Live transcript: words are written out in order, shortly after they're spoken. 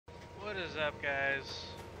What is up, guys?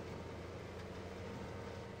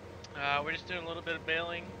 We're just doing a little bit of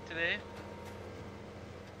baling today.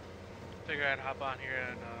 Figure I'd hop on here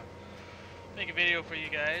and make a video for you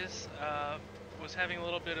guys. Was having a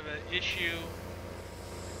little bit of an issue.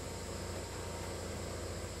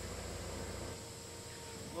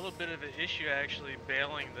 Actually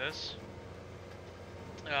baling this.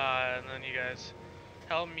 And then you guys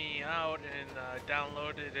helped me out and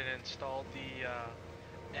downloaded and installed the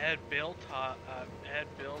add build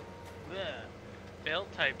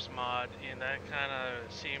types mod, and that kind of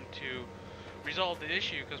seemed to resolve the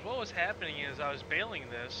issue. Because what was happening is I was baling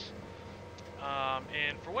this,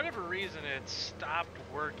 and for whatever reason it stopped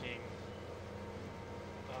working.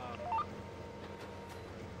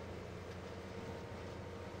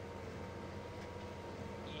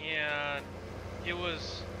 And it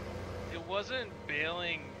wasn't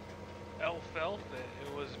baling alfalfa,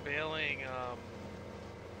 it was baling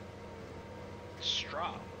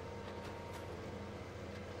straw.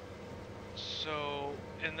 So,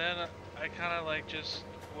 and then I kind of like just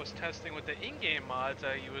was testing with the in-game mods.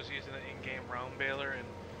 I was using the in-game round baler and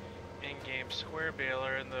in-game square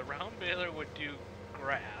baler, and the round baler would do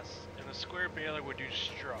grass and the square baler would do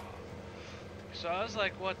straw. So I was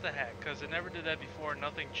like, what the heck, because I never did that before.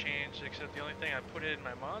 Nothing changed except the only thing I put in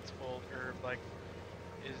my mods folder like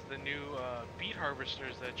is the new beet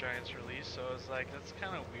harvesters that Giants released. So I was like, that's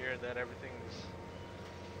kind of weird that everything's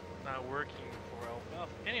not working for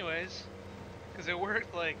alfalfa. Anyways, because it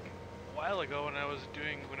worked like a while ago when I was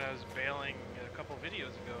baling a couple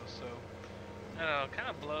videos ago. So I don't know, it kind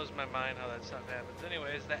of blows my mind how that stuff happens.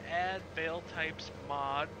 Anyways, the add bale types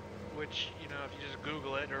mod, which, you know, if you just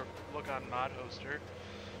Google it or look on Mod Hoster,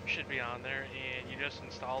 should be on there, and you just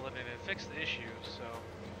install it and it fixed the issue. So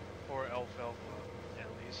for alfalfa, at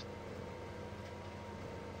least.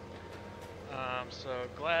 So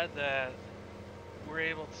glad that we're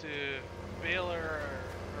able to bale our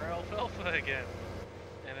alfalfa again,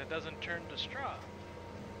 and it doesn't turn to straw.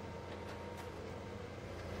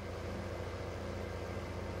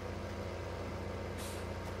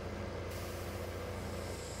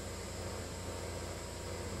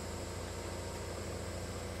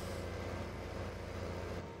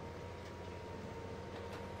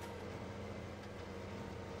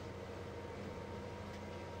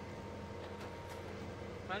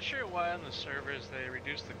 Not sure why on the servers they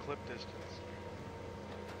reduce the clip distance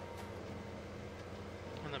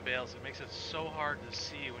on the bales. It makes it so hard to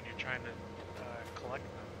see when you're trying to collect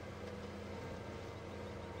them.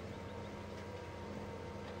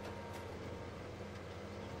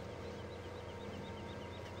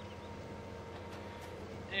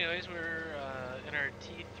 Anyways, we're in our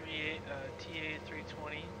TA320.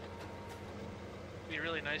 It'd be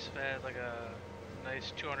really nice if I had like a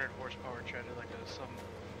nice 200 horsepower tread, like a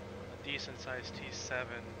decent sized T7.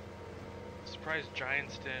 Surprised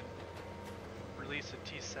Giants didn't release a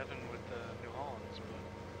T7 with the New Hollands,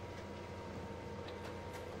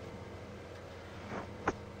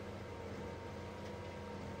 but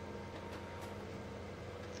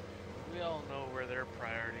we all know where their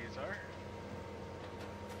priorities are.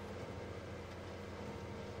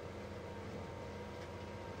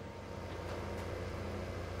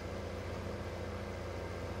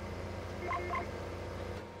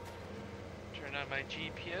 Turn on my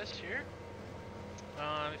GPS here.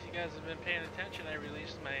 If you guys have been paying attention, I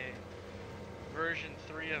released my version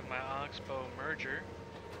 3 of my Oxbow merger,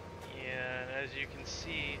 and as you can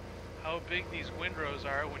see how big these windrows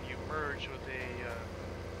are when you merge with a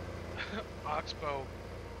Oxbow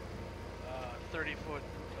 34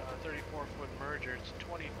 foot merger. It's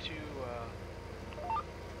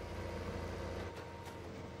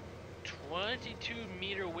 22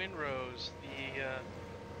 meter windrows. The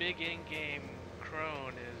big in-game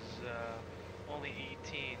crone is only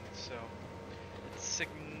 18, so it's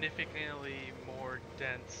significantly more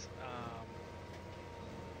dense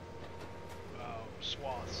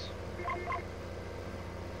swaths.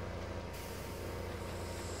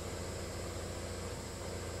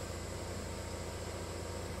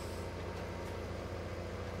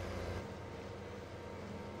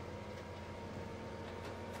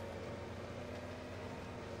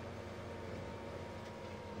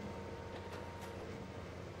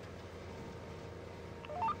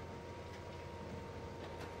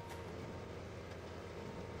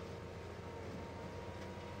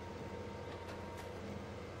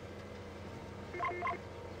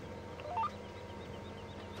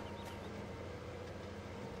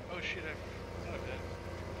 Oh shit,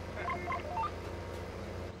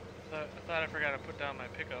 I thought I forgot to put down my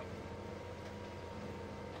pickup.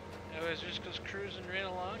 Anyways, just cruising right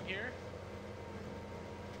along here.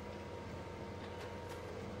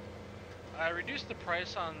 I reduced the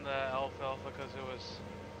price on the Alfalfa because it was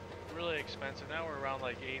really expensive. Now we're around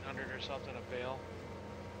like 800 or something a bale.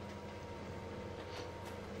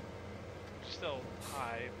 Still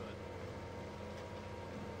high,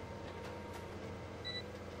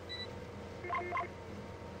 but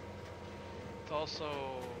it's also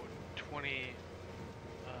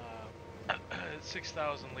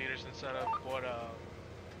 6,000 liters instead of what a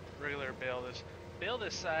regular bale is. Bale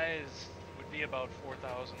this size would be about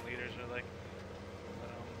 4,000 liters, or like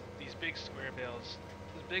these big square bales.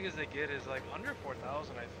 As big as they get is like under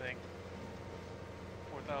 4,000, I think.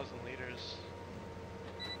 4,000 liters.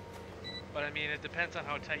 But I mean, it depends on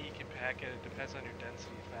how tight you can pack it. It depends on your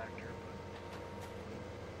density factor.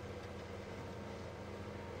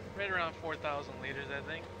 But right around 4,000 liters, I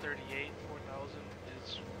think. 38, 4,000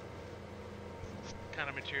 is the kind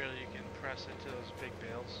of material you can press into those big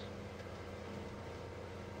bales.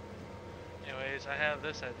 Anyways, I have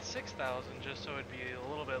this at 6,000 just so it'd be a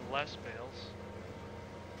little bit less bales.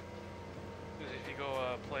 Because if you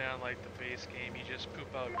go play on like the base game, you just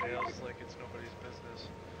poop out bales like it's nobody's business.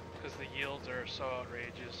 Because the yields are so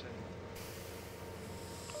outrageous.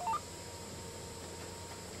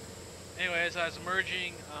 And anyways, I was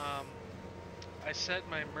merging. I set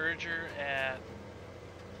my merger at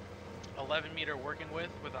 11 meter working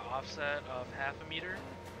width with an offset of half a meter.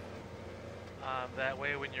 That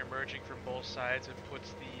way, when you're merging from both sides, it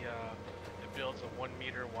puts it builds a 1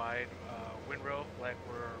 meter wide windrow like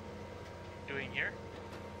we're doing here.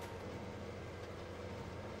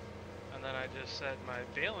 And then I just set my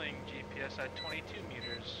Baling GPS at 22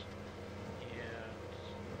 meters and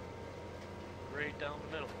right down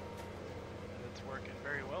the middle. And it's working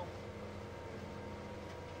very well.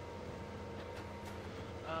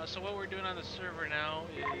 So what we're doing on the server now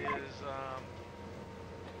is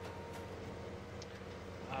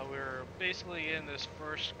we're basically in this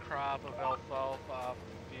first crop of alfalfa off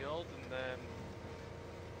the field, and then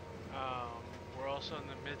we're also in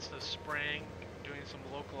the midst of spraying, doing some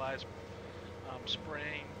localized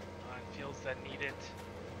spraying on fields that need it.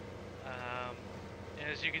 And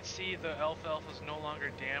as you can see, the alfalfa is no longer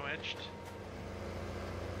damaged.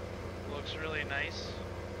 Looks really nice.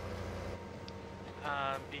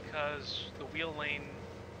 Because the wheel lane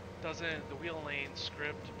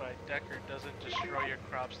script by Decker doesn't destroy your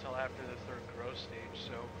crops till after the third growth stage.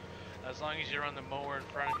 So as long as you're on the mower in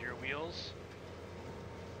front of your wheels,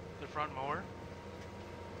 the front mower,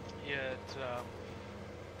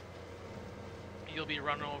 you'll be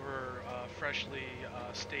run over freshly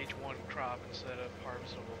stage 1 crop instead of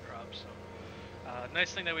harvestable crops. So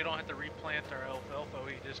nice thing that we don't have to replant our alfalfa.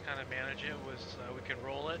 We just kind of manage it. We can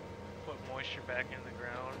roll it, put moisture back in the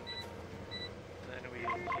ground, then we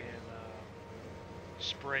can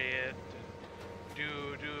spray it and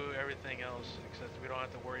do everything else, except we don't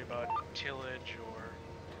have to worry about tillage or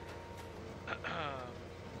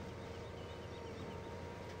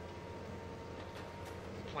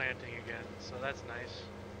planting again, so that's nice.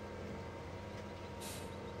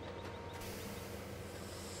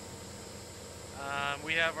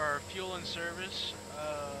 We have our fuel and service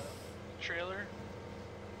trailer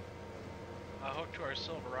hooked to our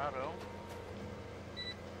Silverado.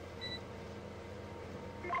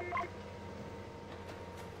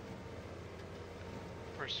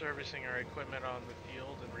 For servicing our equipment on the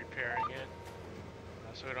field and repairing it,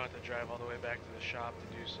 so we don't have to drive all the way back to the shop to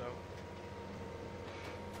do so.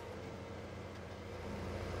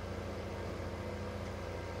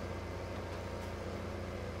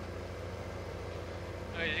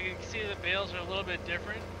 As you can see, the bales are a little bit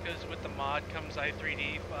different because with the mod comes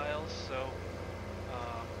i3D files, so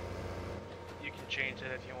you can change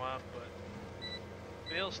it if you want, but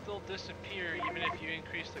bales still disappear even if you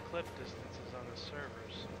increase the clip distances on the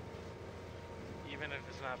servers, even if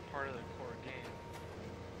it's not part of the core game.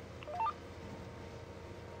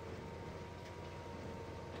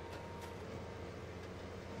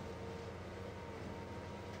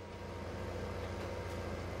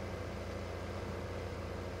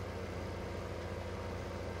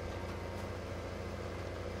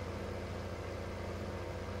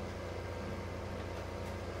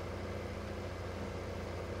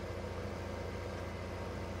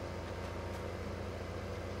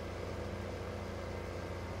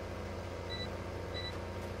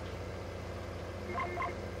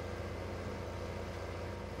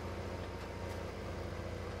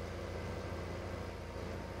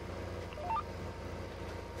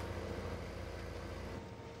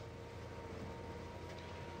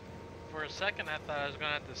 For a second I thought I was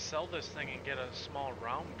going to have to sell this thing and get a small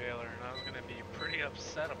round baler, and I was going to be pretty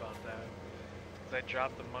upset about that, because I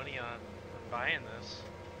dropped the money on buying this.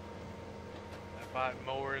 bought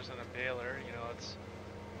mowers and a baler. You know, it's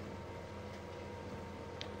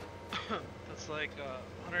that's like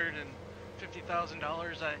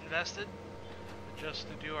 $150,000 I invested just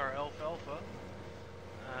to do our alfalfa.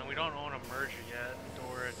 We don't own a merger yet,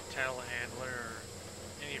 or a cattle handler, or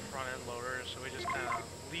any front end loaders, so we just kind of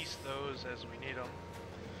lease those as we need them.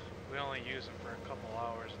 We only use them for a couple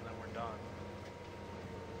hours and then we're done.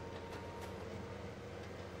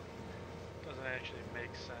 Doesn't actually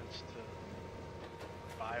make sense to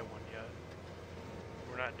buy one yet.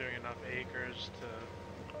 We're not doing enough acres to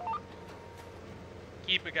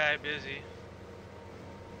keep a guy busy.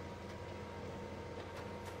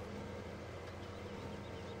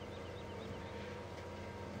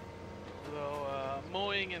 Although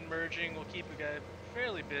mowing and merging will keep a guy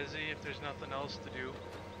fairly busy if there's nothing else to do,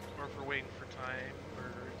 or if we're waiting for time, or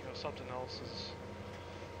you know, something else is,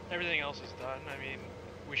 everything else is done. I mean,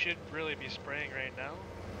 we should really be spraying right now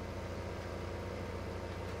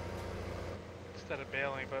instead of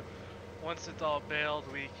baling, but once it's all baled,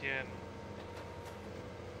 we can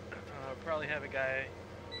probably have a guy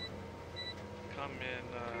come and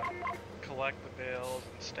collect the bales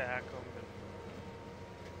and stack them,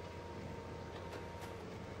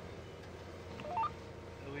 and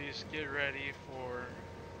at least get ready for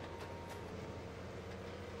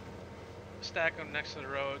stack them next to the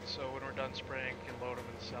road, so when we're done spraying, we can load them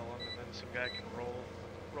and sell them, and then some guy can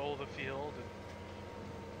roll the field and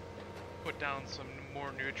put down some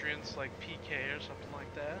more nutrients like PK or something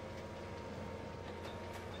like that.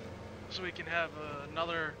 So we can have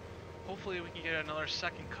another, hopefully we can get another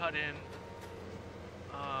second cut in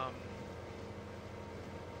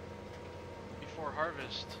before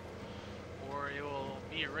harvest, or it will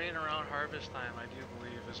be right around harvest time, I do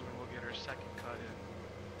believe, is when we'll get our second cut in.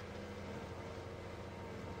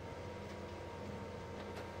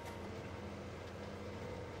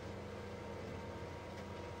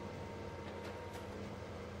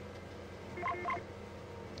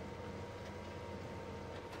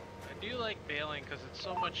 I do like baling because it's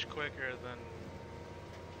so much quicker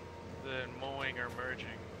than mowing or merging.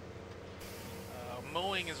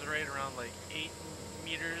 Mowing is right around like 8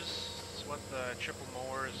 meters. It's what the triple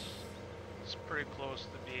mower is pretty close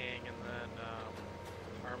to being, and then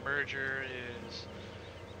our merger is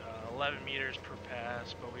 11 meters per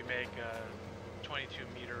pass, but we make a 22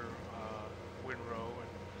 meter windrow, and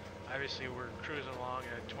obviously we're cruising along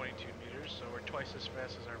at 22 meters, so we're twice as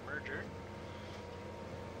fast as our merger.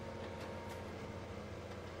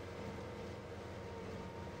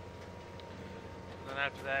 And then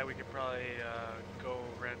after that, we could probably go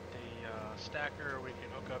rent a stacker, or we can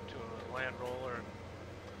hook up to a land roller and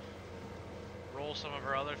roll some of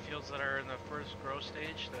our other fields that are in the first growth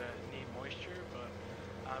stage that need moisture. But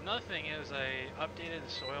another thing is I updated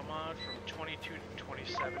the soil mod from 22 to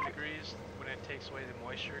 27 degrees when it takes away the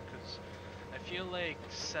moisture, because I feel like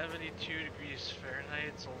 72 degrees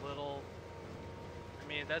Fahrenheit's a little, I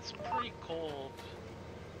mean, that's pretty cold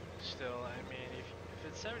still. I mean, if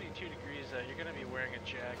it's 72 degrees, you're going to be wearing a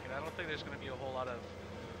jacket. I don't think there's going to be a whole lot of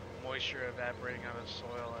moisture evaporating out of the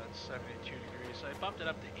soil at 72 degrees. So I bumped it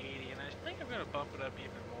up to 80, and I think I'm going to bump it up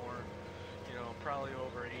even more, you know, probably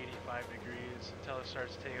over 85 degrees until it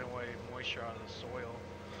starts taking away moisture out of the soil.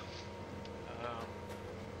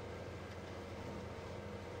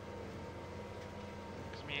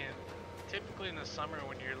 I mean, typically in the summer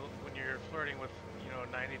when you're flirting with, you know,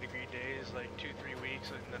 90-degree days, like 2-3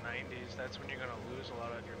 weeks in the 90s, that's when you're going to lose a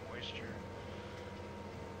lot of your moisture.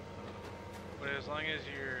 But as long as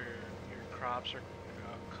your crops are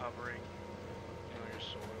covering, you know, your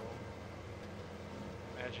soil,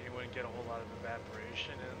 imagine you wouldn't get a whole lot of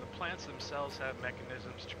evaporation. And the plants themselves have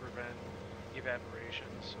mechanisms to prevent evaporation.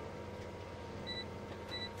 So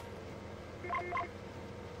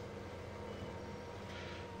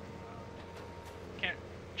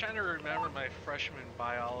trying to remember my freshman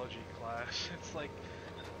biology class. It's like,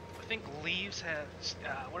 I think leaves have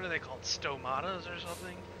what are they called, stomatas or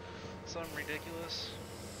something? Something ridiculous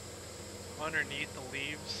underneath the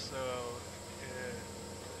leaves, so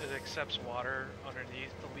it accepts water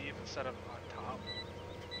underneath the leaf instead of on top.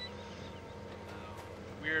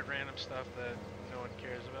 Weird random stuff that no one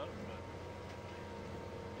cares about, but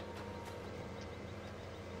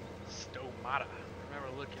stomata. I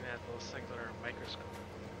remember looking at those things under a microscope.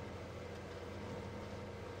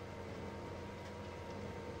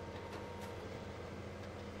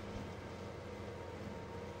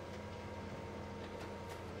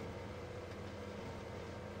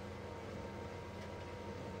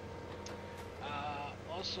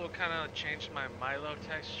 Also kind of changed my milo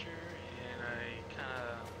texture, and I kind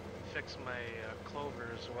of fixed my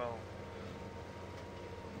clover as well.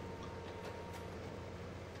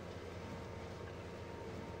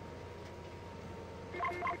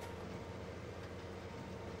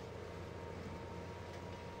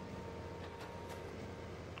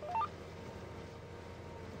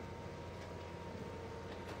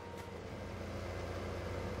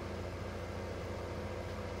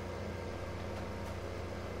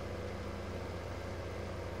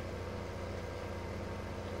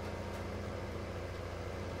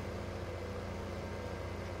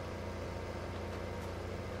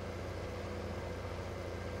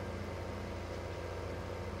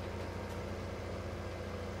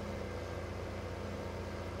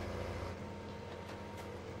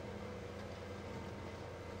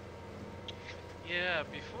 Yeah,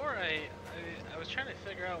 before I was trying to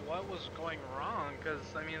figure out what was going wrong, because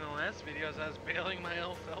I mean, in the last videos I was baling my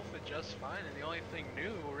alfalfa just fine, and the only thing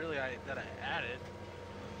new really that I added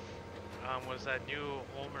was that new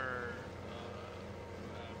Homer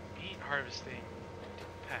beet harvesting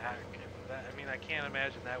pack. And that, I mean, I can't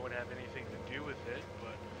imagine that would have anything to do with it,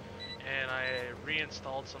 but and I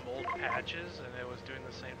reinstalled some old patches, and it was doing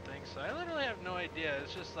the same thing. So I literally have no idea.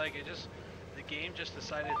 It's just like the game just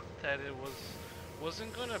decided that it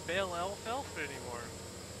wasn't gonna bale alfalfa anymore.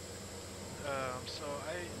 So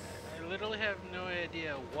I literally have no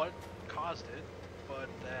idea what caused it, but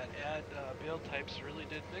that add bale types really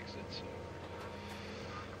did fix it. So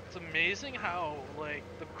it's amazing how like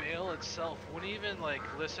the bale itself wouldn't even like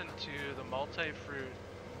listen to the multi-fruit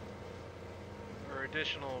or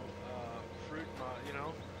additional fruit mod, you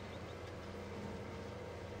know.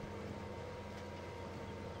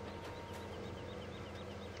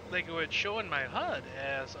 Like it would show in my HUD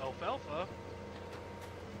as alfalfa,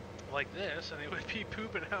 like this, and it would be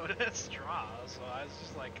pooping out as straw. So I was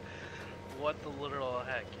just like, what the literal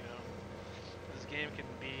heck, you know? This game can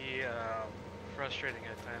be frustrating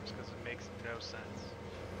at times because it makes no sense.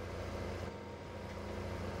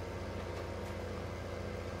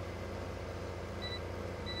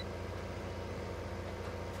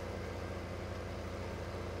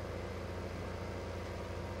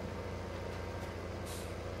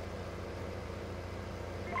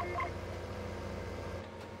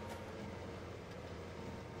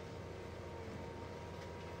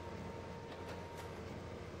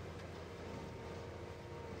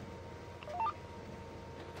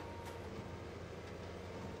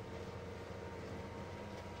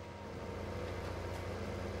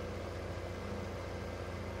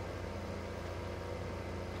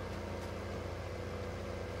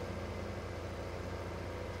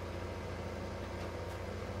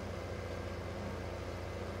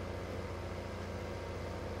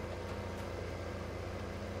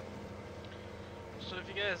 So if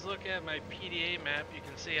you guys look at my PDA map, you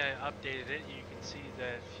can see I updated it. You can see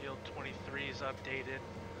that field 23 is updated.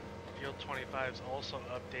 Field 25 is also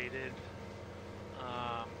updated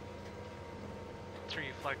to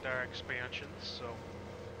reflect our expansions. So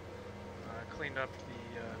cleaned up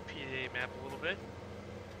the PDA map a little bit.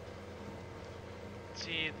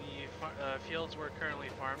 See the fields we're currently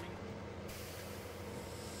farming.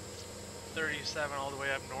 37 all the way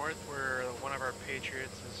up north where one of our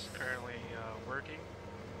patriots is currently working.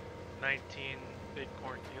 19 big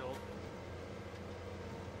cornfield.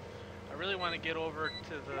 I really want to get over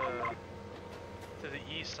to the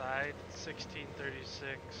east side,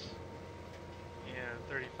 1636 and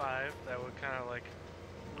 35. That would kind of like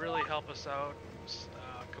really help us out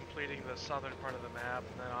completing the southern part of the map.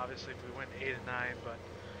 And then obviously if we went 8 and 9, but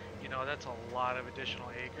you know that's a lot of additional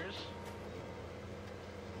acres.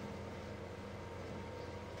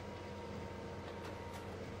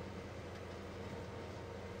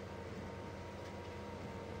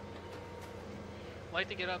 I'd like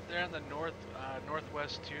to get up there in the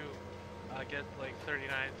northwest too, get like 39,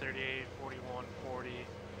 38, 41, 40.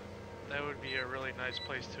 That would be a really nice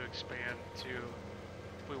place to expand to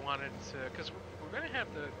if we wanted to, because we're going to have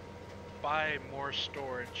to buy more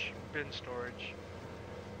storage, bin storage.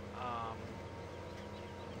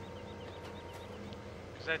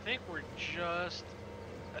 Because I think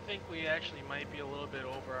we actually might be a little bit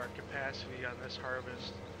over our capacity on this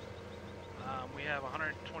harvest. We have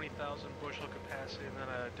 120,000 bushel capacity and then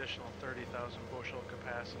an additional 30,000 bushel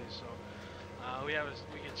capacity. So we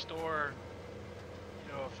can store,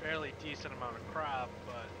 you know, a fairly decent amount of crop,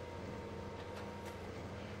 but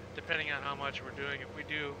depending on how much we're doing, if we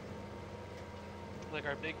do, like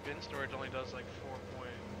our big bin storage only does like 4 point.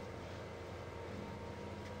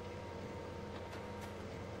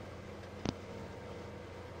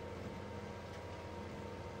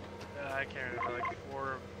 I can't remember, like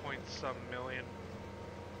 4 point some million,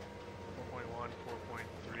 4.1,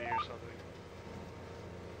 4.3 or something.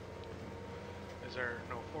 Is there,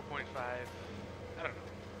 no, 4.5, I don't know,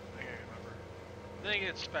 I can't remember. I think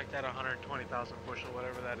it's spec'd at 120,000 bushel,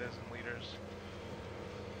 whatever that is in liters.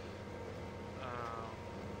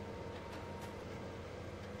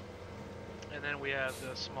 And then we have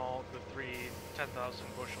the three 10,000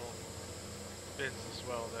 bushel bins as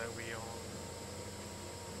well that we own.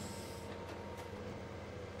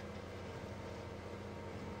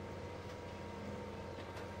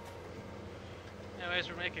 Anyways,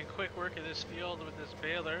 we're making quick work of this field with this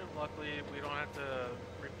baler. Luckily, we don't have to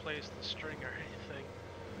replace the string or anything.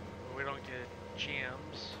 We don't get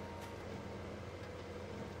jams.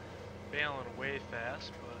 Baling way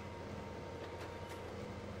fast, but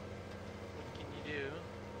what can you do?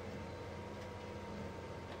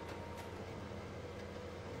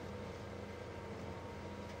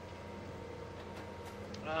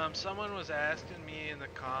 Someone was asking me in the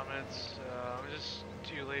comments. I'm just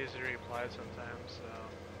too lazy to reply sometimes.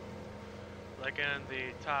 Like in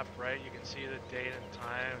the top right, you can see the date and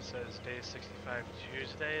time. It says day 65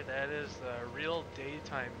 Tuesday. That is the real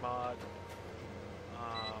daytime mod.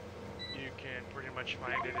 You can pretty much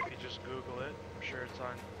find it if you just Google it. I'm sure it's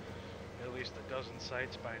on at least a dozen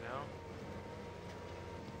sites by now.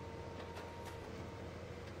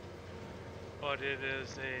 But it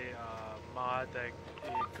is a mod that it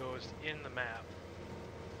goes in the map.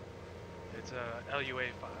 It's a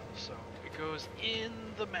LUA file, so it goes in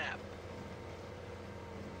the map.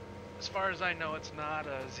 As far as I know, it's not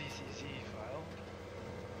a ZCZ file.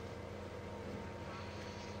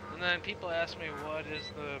 And then people ask me what is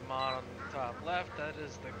the mod on the top left. That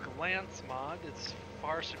is the Glance mod. It's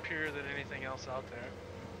far superior than anything else out there.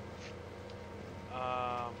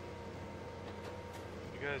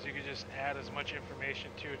 Because you can just add as much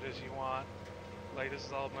information to it as you want. Like this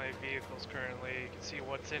is all of my vehicles currently. You can see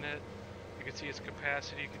what's in it. You can see its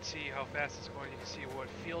capacity. You can see how fast it's going. You can see what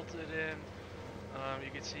fields it in.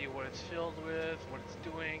 You can see what it's filled with, what it's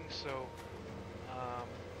doing. So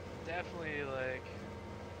definitely like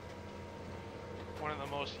one of the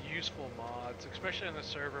most useful mods, especially on the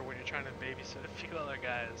server when you're trying to babysit a few other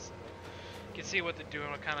guys. You can see what they're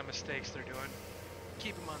doing, what kind of mistakes they're doing.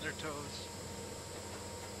 Keep them on their toes.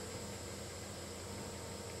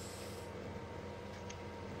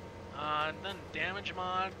 And then damage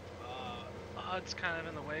mod, HUD's kind of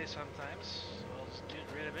in the way sometimes, so I'll just get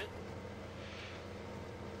rid of it.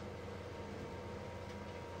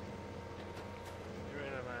 Get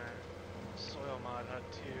rid of my soil mod HUD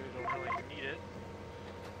too, don't really need it.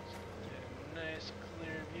 Just get a nice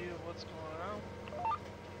clear view of what's going on.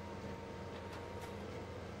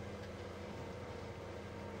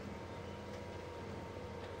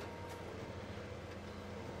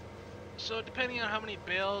 So depending on how many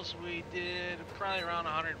bales we did, probably around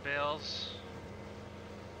 100 bales.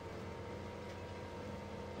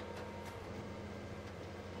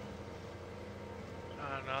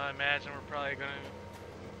 I don't know, I imagine we're probably going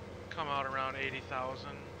to come out around 80,000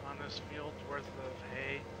 on this field worth of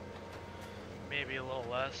hay. Maybe a little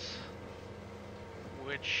less.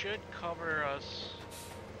 Which should cover us,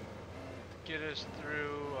 get us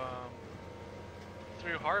through,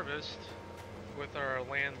 through harvest. With our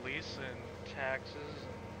land lease and taxes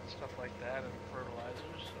and stuff like that and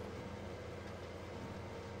fertilizers.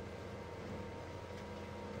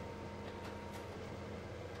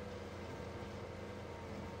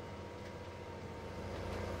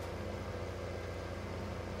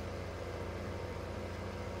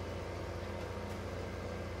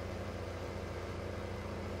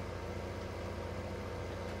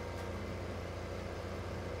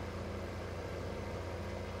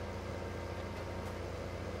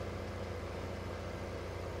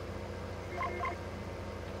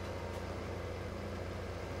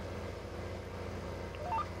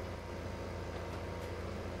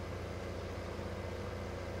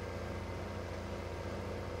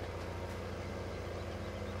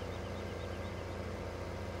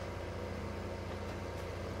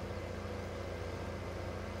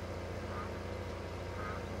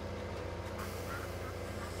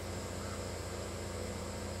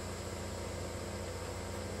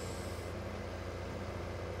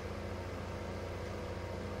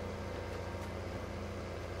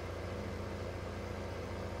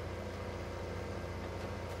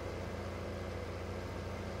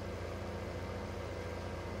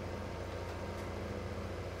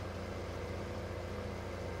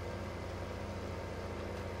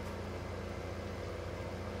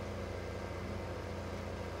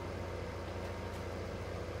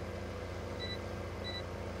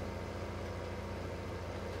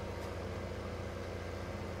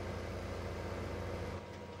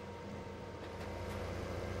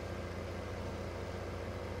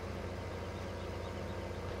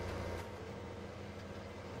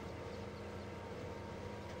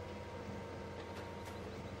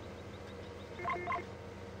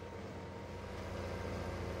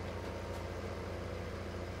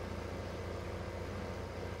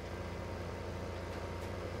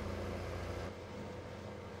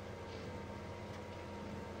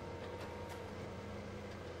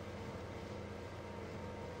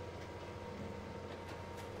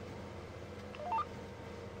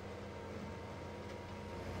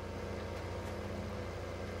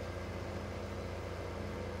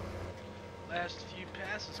 Last few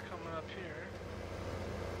passes coming up here.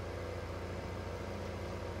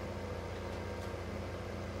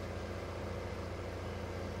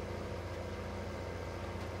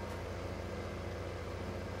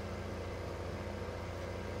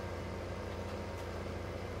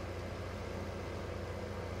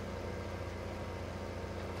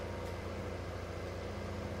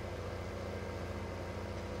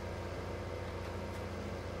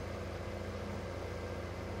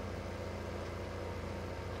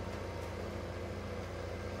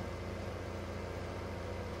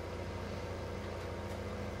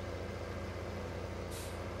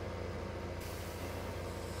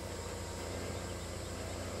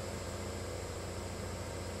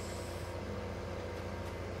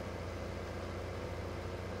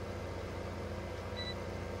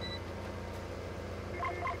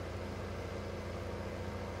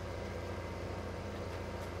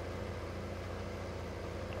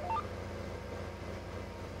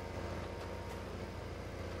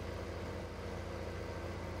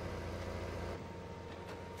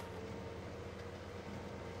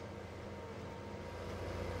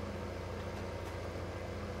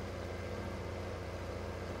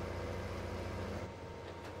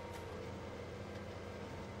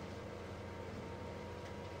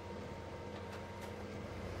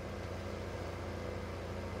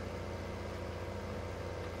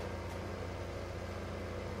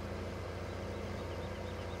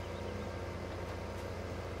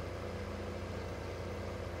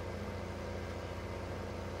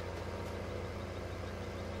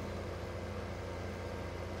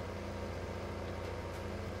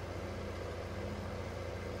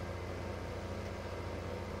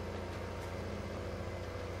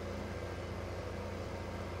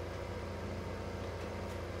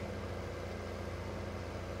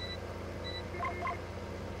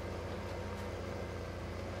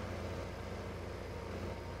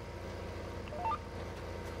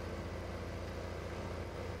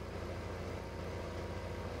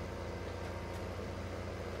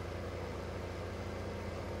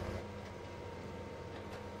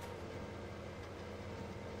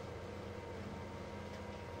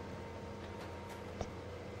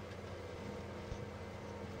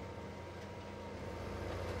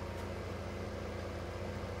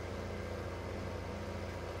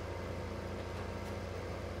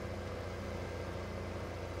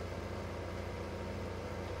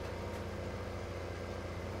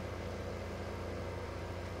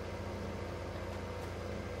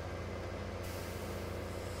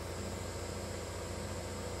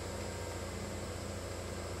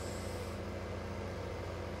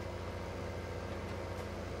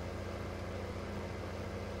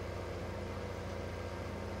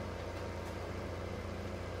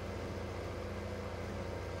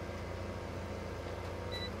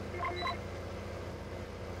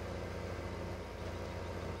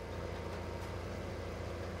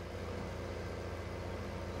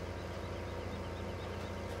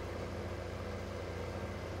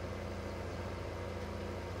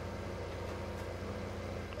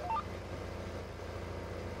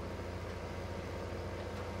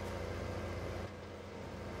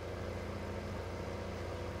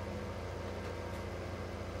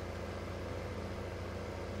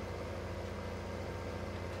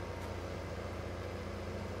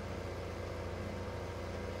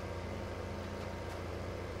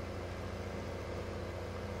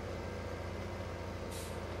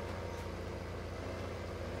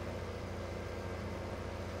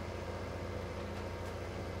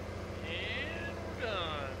 And we're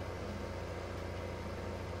done.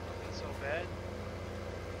 Nothing so bad.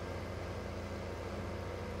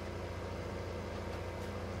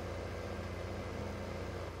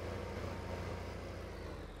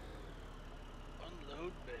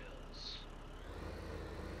 Unload bales.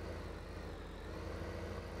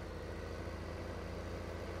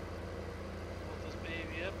 Load this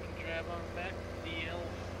baby up and drive on back to the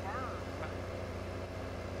Alfalfa.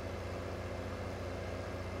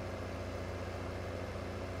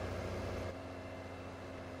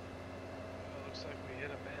 Oh, looks like we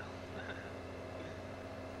hit a bale.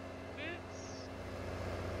 Oops.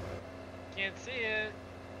 Can't see it.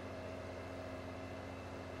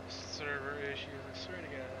 Server issues, I swear to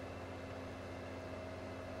God.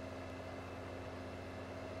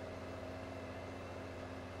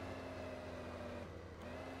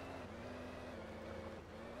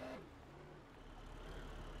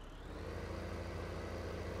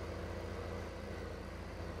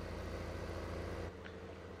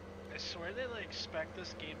 I swear they like spec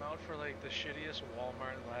this game out for like the shittiest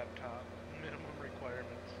Walmart laptop minimum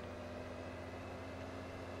requirements.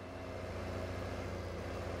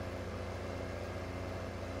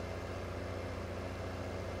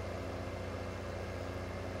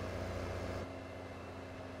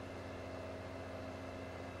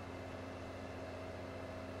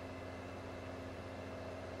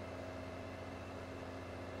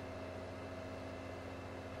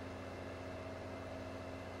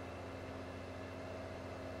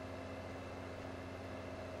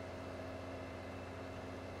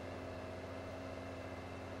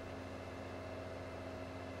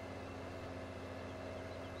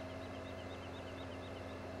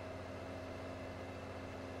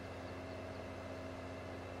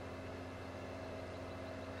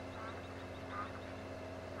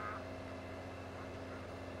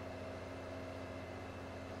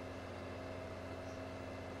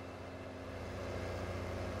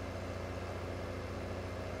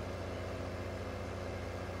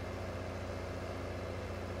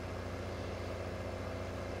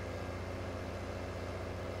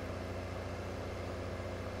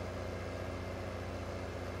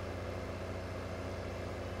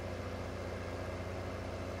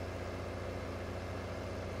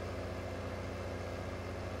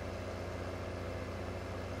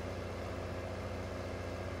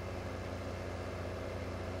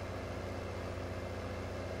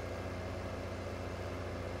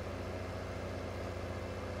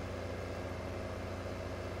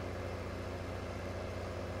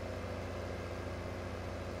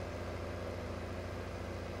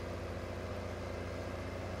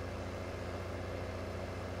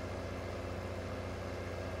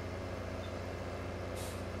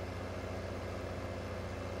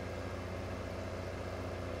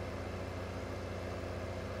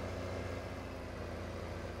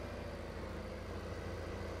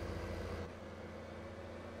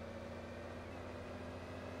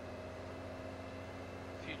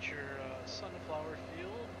 Future sunflower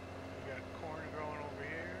field. We got corn growing over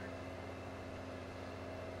here.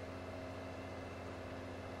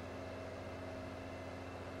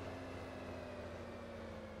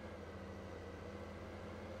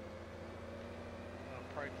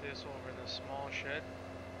 I'll park this over in this small shed.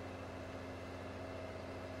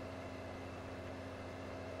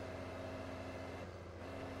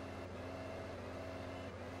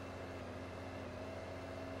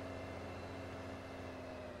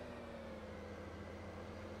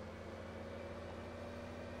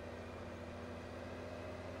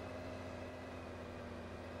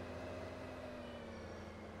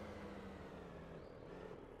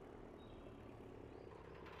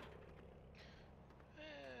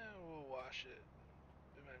 We'll wash it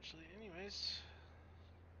eventually. Anyways,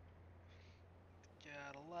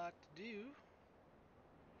 got a lot to do.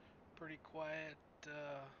 Pretty quiet.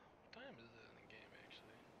 What time is it in the game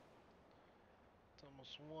actually? It's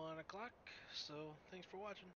almost 1 o'clock. So thanks for watching.